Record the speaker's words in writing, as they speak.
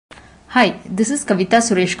Hi, this is Kavita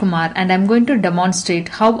Suresh Kumar and I'm going to demonstrate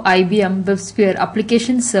how IBM WebSphere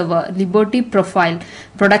Application Server Liberty Profile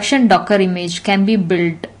production Docker image can be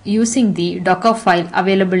built using the Docker file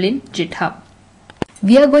available in GitHub.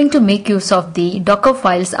 We are going to make use of the Docker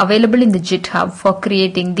files available in the GitHub for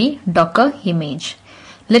creating the Docker image.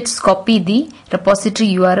 Let's copy the repository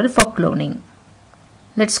URL for cloning.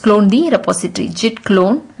 Let's clone the repository git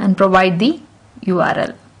clone and provide the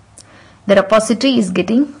URL. The repository is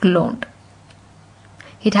getting cloned.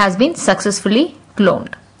 It has been successfully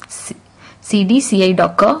cloned. cd ci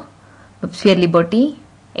docker WebSphere Liberty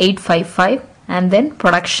 855 and then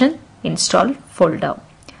production install folder.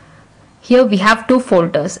 Here we have two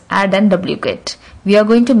folders, add and wget. We are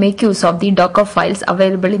going to make use of the Docker files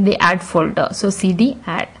available in the add folder. So cd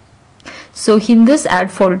add. So in this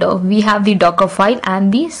add folder we have the Docker file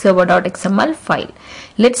and the server.xml file.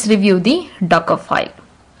 Let's review the Docker file.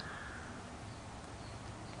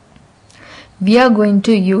 We are going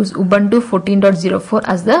to use Ubuntu 14.04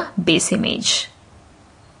 as the base image.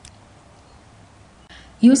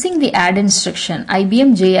 Using the add instruction,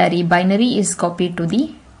 IBM JRE binary is copied to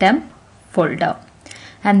the temp folder.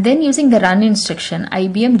 And then using the run instruction,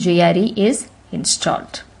 IBM JRE is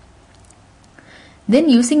installed. Then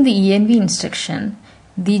using the env instruction,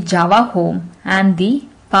 the Java home and the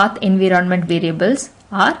path environment variables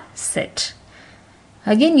are set.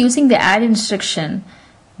 Again using the add instruction,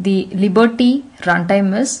 the Liberty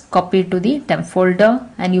runtime is copied to the temp folder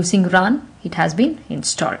and using run it has been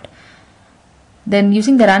installed. Then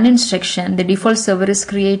using the run instruction the default server is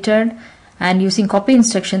created and using copy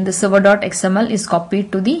instruction the server.xml is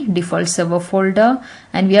copied to the default server folder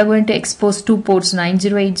and we are going to expose two ports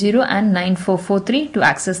 9080 and 9443 to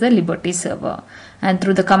access the Liberty server. And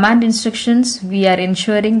through the command instructions we are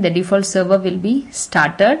ensuring the default server will be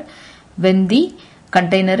started when the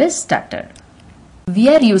container is started. We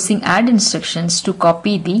are using add instructions to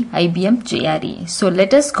copy the IBM JRE. So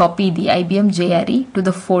let us copy the IBM JRE to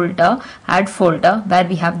the folder, add folder where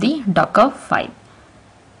we have the Docker file.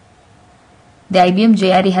 The IBM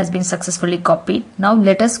JRE has been successfully copied. Now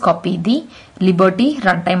let us copy the Liberty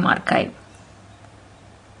runtime archive.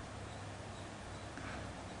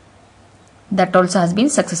 That also has been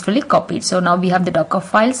successfully copied. So now we have the Docker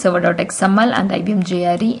file, server.xml and IBM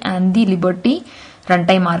JRE and the Liberty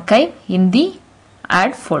runtime archive in the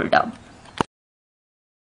add folder.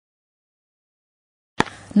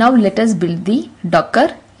 Now let us build the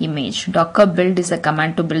Docker image. Docker build is a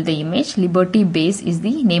command to build the image. Liberty base is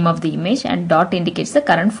the name of the image and dot indicates the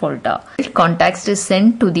current folder. Context is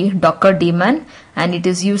sent to the Docker daemon and it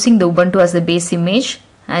is using the Ubuntu as the base image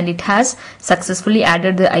and it has successfully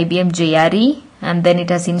added the IBM JRE and then it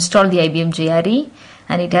has installed the IBM JRE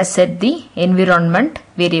and it has set the environment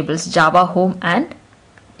variables Java home and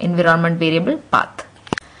environment variable path.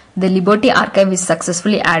 The Liberty archive is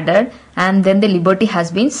successfully added and then the Liberty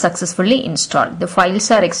has been successfully installed. The files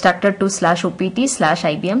are extracted to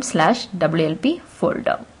 /opt/ibm/wlp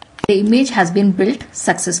folder. The image has been built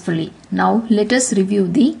successfully. Now let us review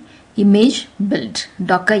the image build.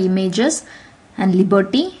 Docker images and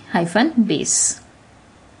Liberty-base.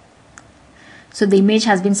 So the image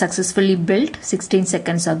has been successfully built 16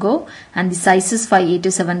 seconds ago and the size is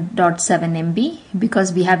 587.7 MB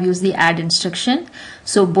because we have used the add instruction.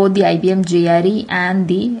 So both the IBM JRE and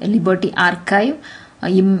the Liberty archive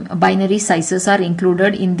binary sizes are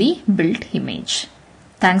included in the built image.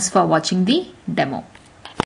 Thanks for watching the demo.